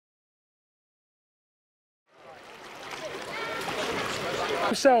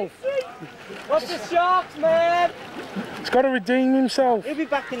Himself. What's the sharks, man? He's got to redeem himself. He'll be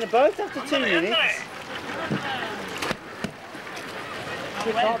back in the boat after 2 minutes.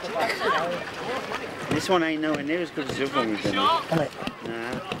 This one ain't nowhere near as good as the other one we've done.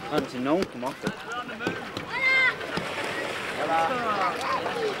 Nah, until no one come off it.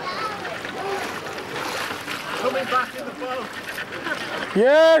 Coming back in the boat.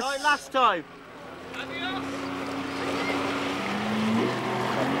 Yes! Like last time.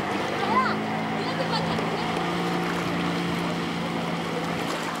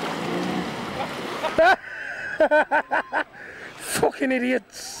 Fucking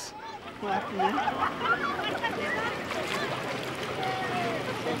idiots! What happened then?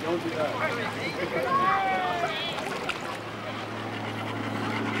 Don't do that.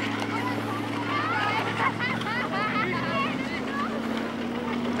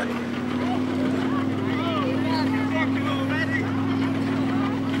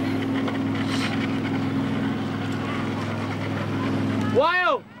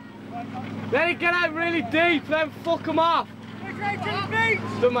 Wild! Let it get out really deep, then fuck them off.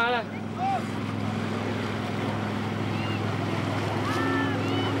 Doesn't matter.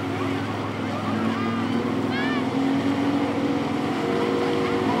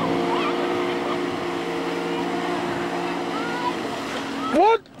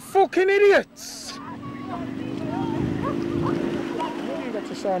 What fucking idiots! You got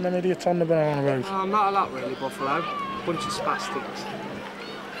to sign them idiots on the banana boat. Not a lot really, Buffalo. Bunch of spastics.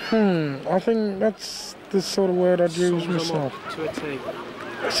 I think that's the sort of word I'd use myself. To a T.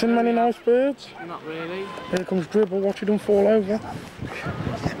 Seen many nice birds? Not really. Here comes Dribble, watch him fall over.